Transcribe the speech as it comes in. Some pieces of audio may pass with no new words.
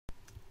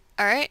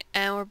Alright,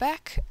 and we're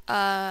back.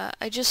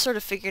 I just sort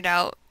of figured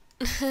out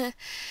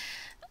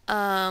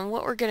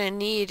what we're gonna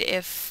need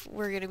if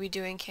we're gonna be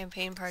doing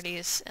campaign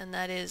parties, and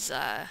that is,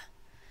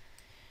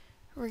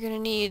 we're gonna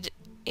need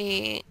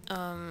a,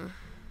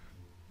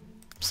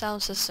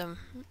 sound system.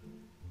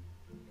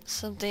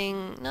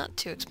 Something not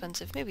too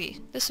expensive.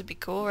 Maybe this would be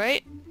cool,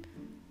 right?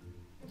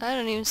 I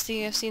don't even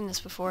think I've seen this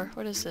before.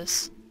 What is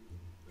this?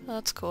 Oh,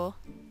 that's cool.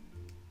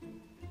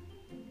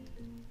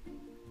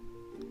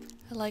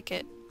 I like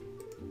it.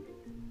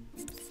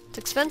 It's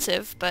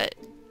expensive, but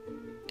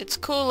it's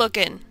cool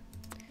looking.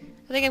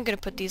 I think I'm gonna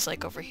put these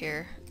like over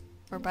here,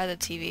 or by the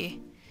TV,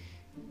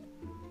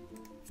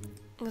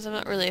 because I'm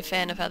not really a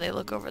fan of how they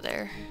look over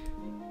there.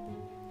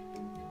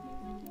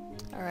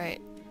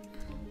 Alright.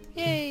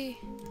 Yay!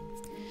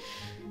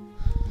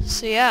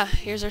 So yeah,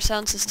 here's our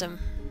sound system.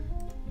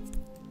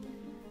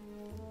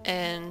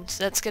 And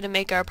that's gonna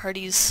make our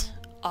parties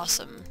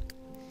awesome.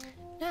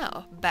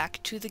 Now, back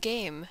to the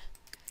game,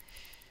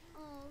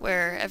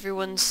 where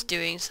everyone's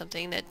doing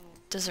something that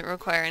doesn't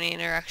require any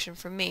interaction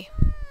from me.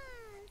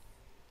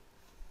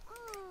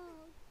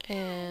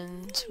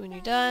 And when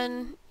you're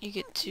done, you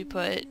get to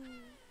put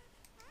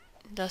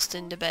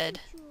Dustin to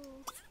bed.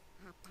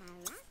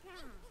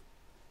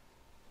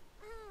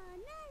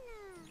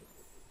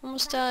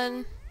 Almost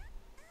done.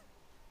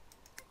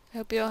 I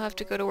hope you don't have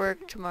to go to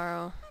work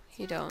tomorrow.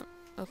 You don't.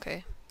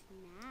 Okay.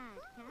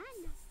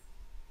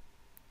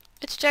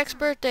 It's Jack's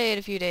birthday in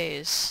a few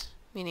days.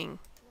 Meaning...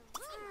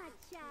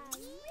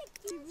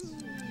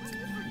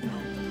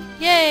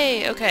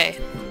 Yay! Okay.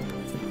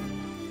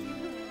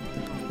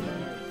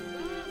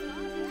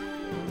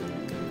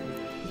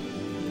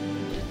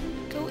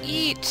 Go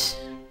eat!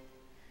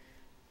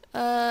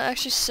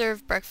 Actually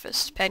serve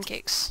breakfast.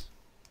 Pancakes.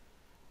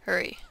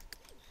 Hurry.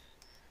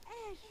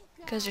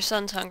 Because your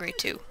son's hungry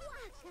too.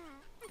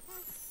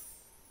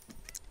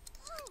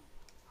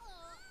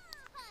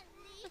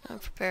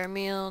 Prepare a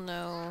meal,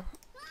 no.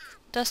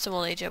 Dustin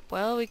will age up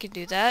well, we can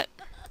do that.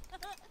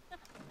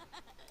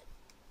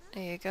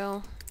 There you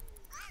go.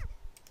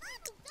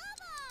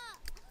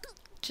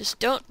 Just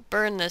don't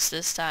burn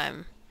this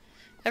time.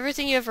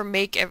 Everything you ever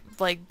make,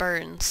 like,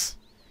 burns.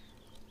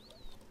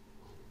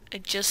 I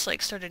just,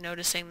 like, started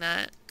noticing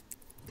that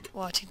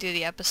watching through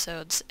the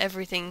episodes.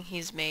 Everything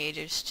he's made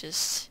is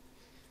just...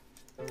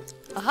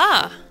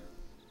 Aha!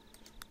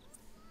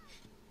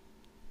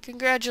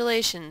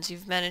 Congratulations,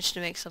 you've managed to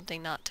make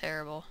something not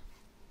terrible.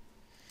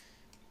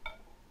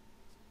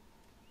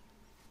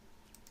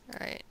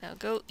 Alright, now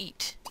go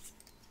eat.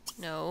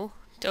 No,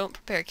 don't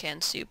prepare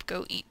canned soup.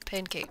 Go eat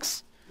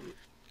pancakes.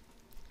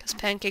 Because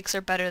pancakes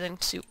are better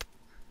than soup.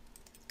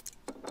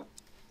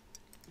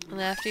 And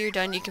after you're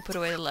done, you can put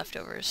away the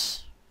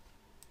leftovers.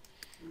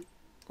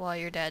 While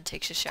your dad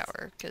takes a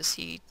shower, because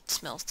he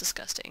smells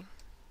disgusting.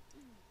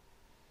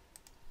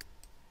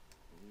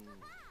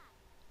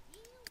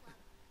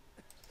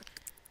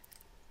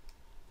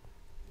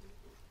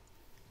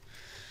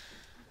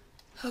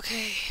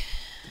 Okay.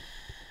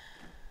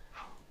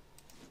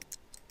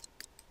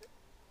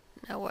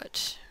 Now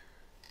what?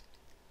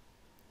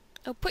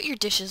 Oh, put your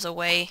dishes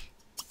away.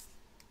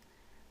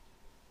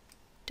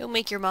 Don't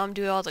make your mom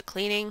do all the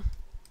cleaning.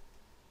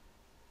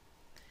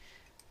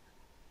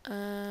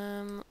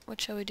 What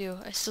shall we do?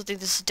 I still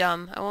think this is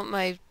dumb. I want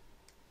my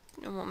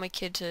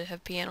kid to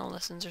have piano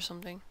lessons or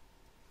something.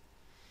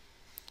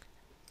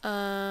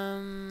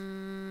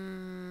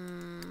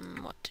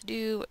 What to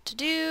do?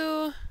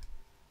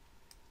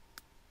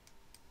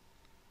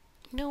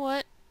 You know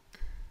what?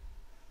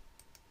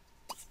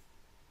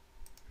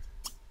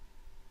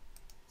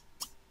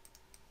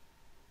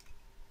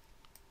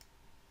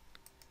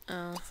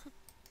 Oh.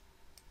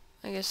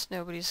 I guess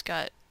nobody's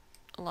got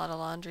a lot of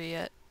laundry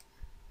yet.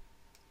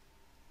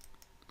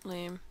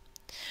 Lame.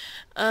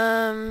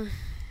 I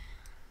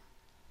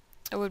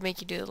would make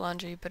you do the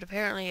laundry, but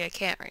apparently I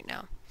can't right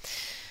now.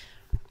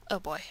 Oh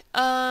boy.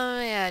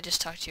 Yeah,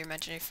 just talk to your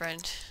imaginary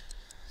friend.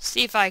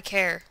 See if I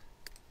care.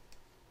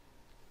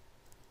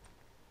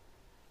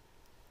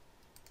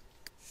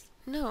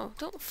 No,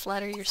 don't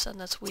flatter your son,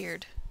 that's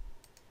weird.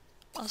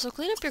 Also,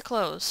 clean up your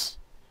clothes.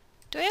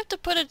 Do I have to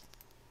put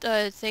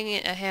a thing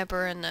in a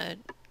hamper in the...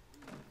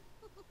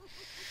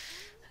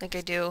 I think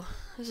I do.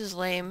 This is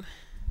lame.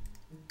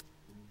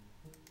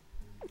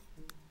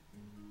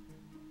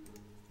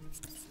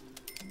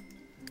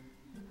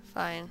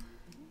 Fine.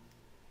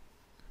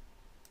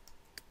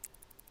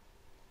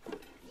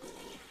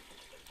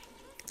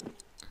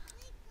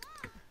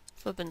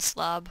 Flippin'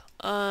 slob.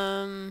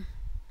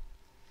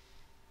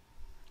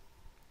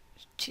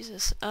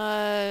 Jesus.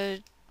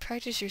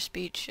 Practice your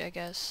speech, I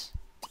guess.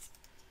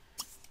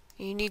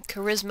 You need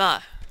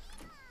charisma.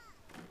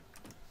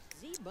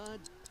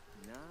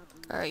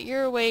 Alright,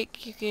 you're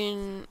awake. You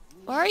can...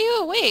 Why are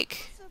you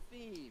awake?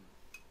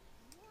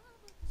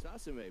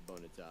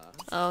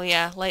 Oh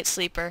yeah, light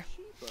sleeper.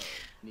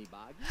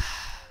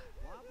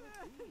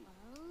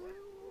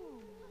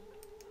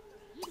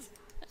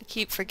 I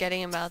keep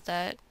forgetting about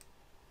that.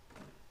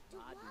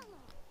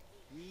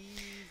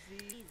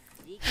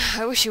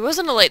 I wish he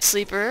wasn't a light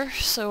sleeper,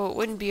 so it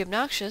wouldn't be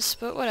obnoxious,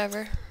 but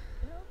whatever.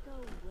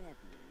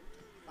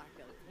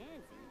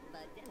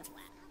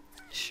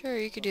 Sure,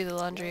 you could do the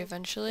laundry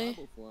eventually.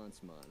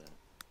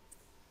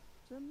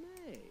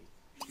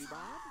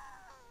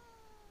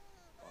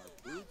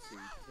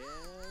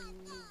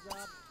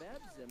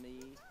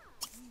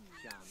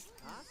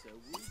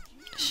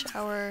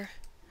 Shower.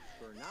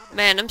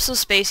 Man, I'm so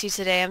spacey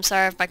today. I'm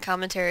sorry if my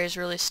commentary is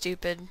really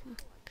stupid.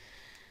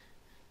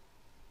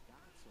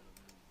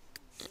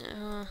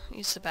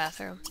 Use the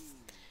bathroom.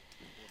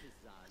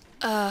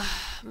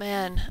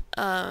 Man.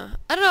 I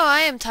don't know,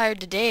 I am tired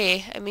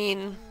today. I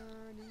mean,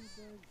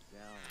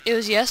 it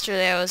was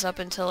yesterday I was up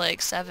until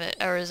like 7,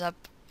 or was up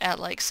at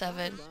like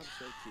 7.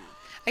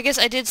 I guess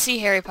I did see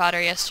Harry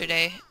Potter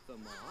yesterday,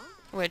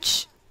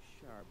 which,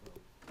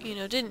 you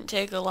know, didn't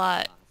take a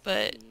lot,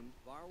 but...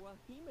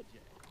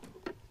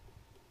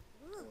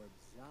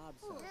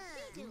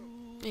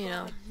 you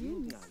know.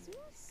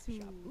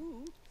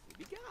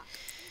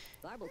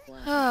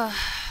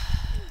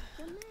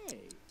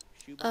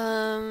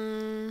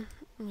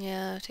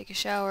 Yeah, take a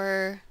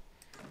shower.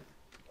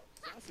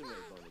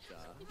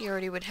 You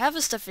already would have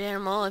a stuffed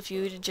animal if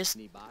you had just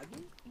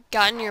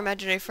gotten your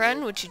imaginary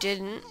friend, which you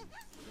didn't.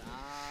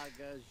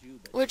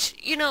 Which,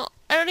 you know,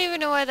 I don't even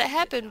know why that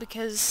happened,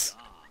 because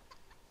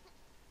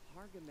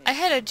I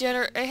had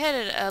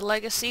a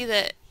legacy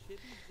that,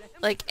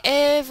 like,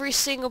 every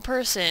single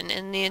person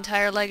in the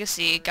entire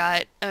legacy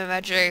got an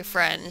imaginary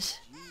friend.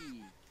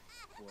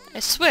 I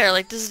swear,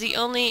 like, this is the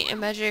only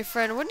imaginary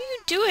friend. What are you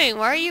doing?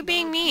 Why are you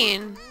being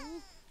mean?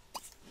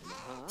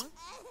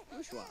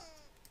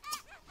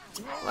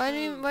 Why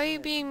are you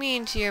being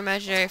mean to your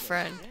imaginary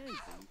friend?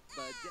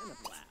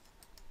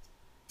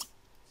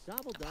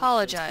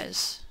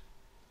 Apologize.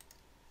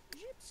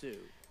 I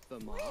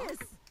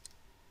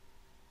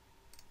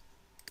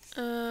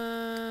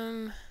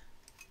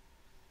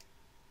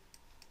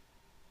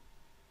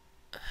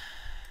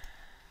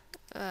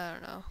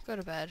don't know. Go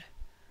to bed.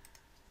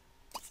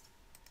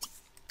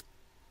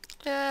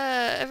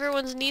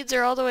 Everyone's needs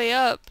are all the way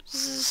up.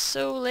 This is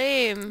so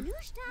lame.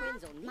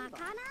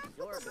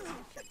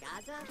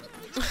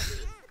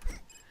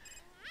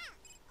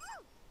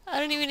 I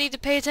don't even need to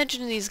pay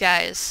attention to these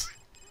guys.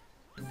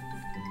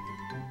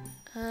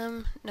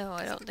 No,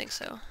 I don't think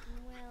so.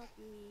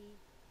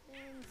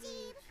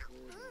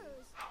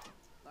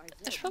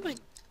 I should probably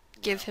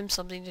give him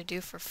something to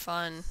do for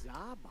fun.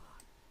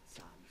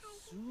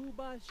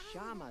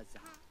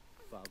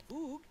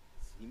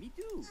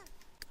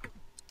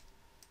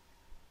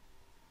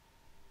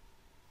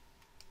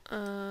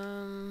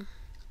 I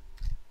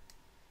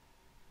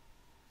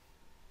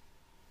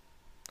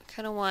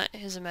kind of want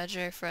his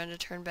imaginary friend to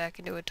turn back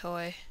into a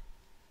toy,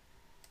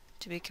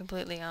 to be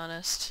completely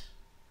honest.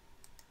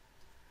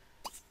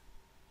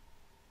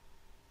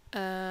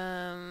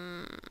 I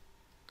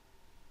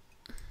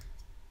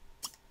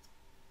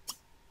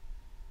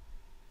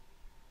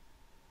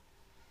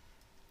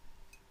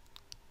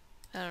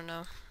don't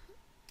know.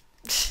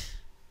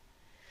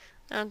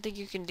 I don't think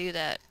you can do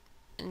that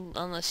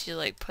unless you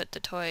like put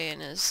the toy in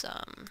his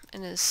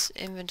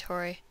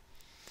inventory.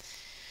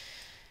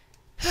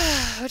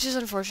 Which is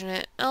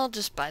unfortunate. I'll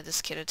just buy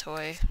this kid a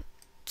toy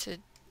to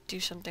do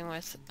something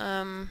with.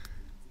 I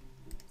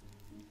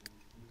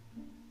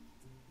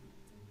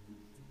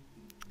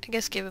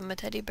guess give him a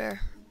teddy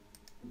bear,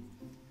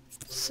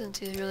 since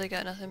he's really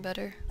got nothing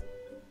better.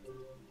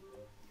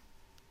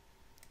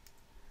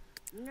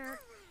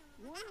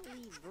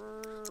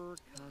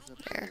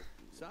 There.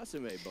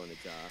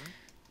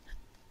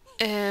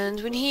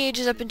 And when he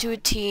ages up into a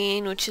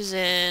teen, which is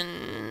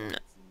in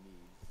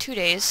 2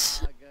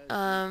 days,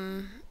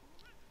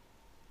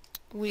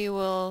 we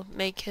will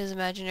make his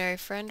imaginary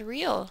friend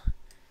real.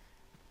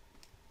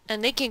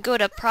 And they can go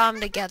to prom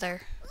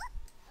together.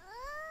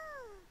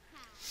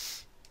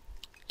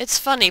 It's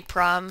funny,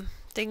 prom.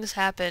 Things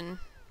happen.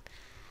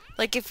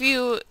 Like, if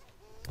you...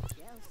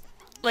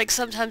 like,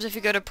 sometimes if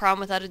you go to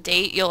prom without a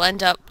date, you'll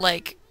end up,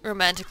 like,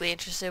 romantically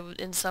interested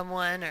in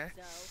someone, or...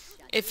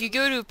 if you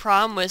go to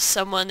prom with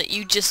someone that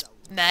you just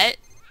met...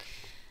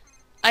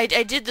 I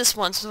did this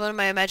once with one of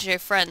my imaginary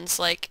friends,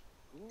 like...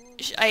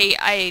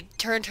 I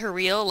turned her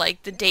real,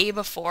 like, the day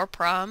before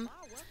prom.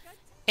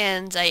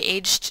 And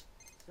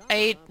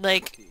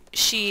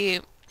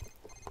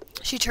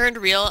she turned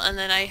real, and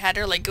then I had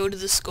her, like, go to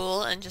the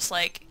school and just,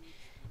 like,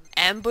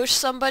 ambush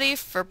somebody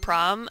for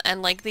prom,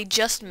 and, like, they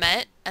just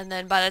met, and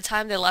then by the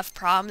time they left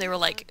prom, they were,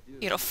 like,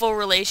 you know, full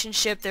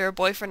relationship, they were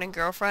boyfriend and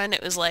girlfriend.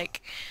 It was,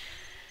 like,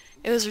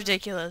 it was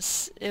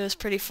ridiculous. It was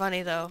pretty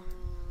funny, though.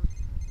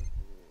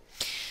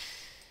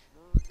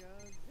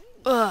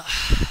 Ugh.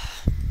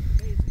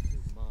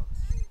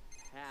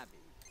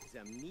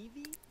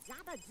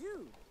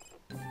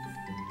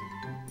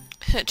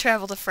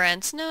 Travel to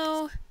France.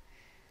 No,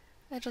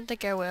 I don't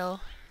think I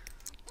will.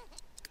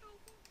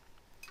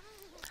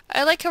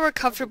 I like how we're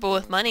comfortable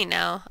with money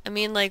now. I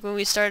mean, like, when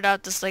we started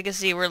out this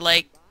legacy, we're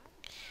like,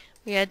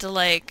 we had to,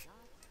 like,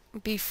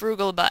 be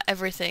frugal about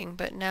everything,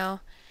 but now,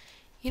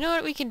 you know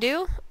what we can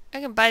do? I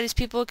can buy these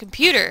people a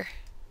computer.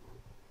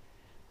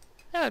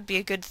 That would be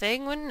a good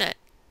thing, wouldn't it?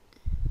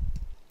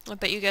 I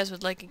bet you guys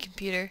would like a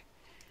computer.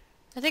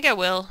 I think I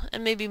will,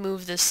 and maybe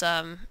move this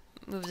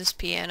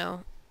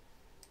piano.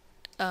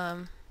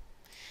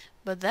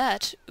 But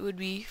that would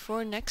be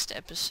for next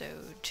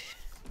episode.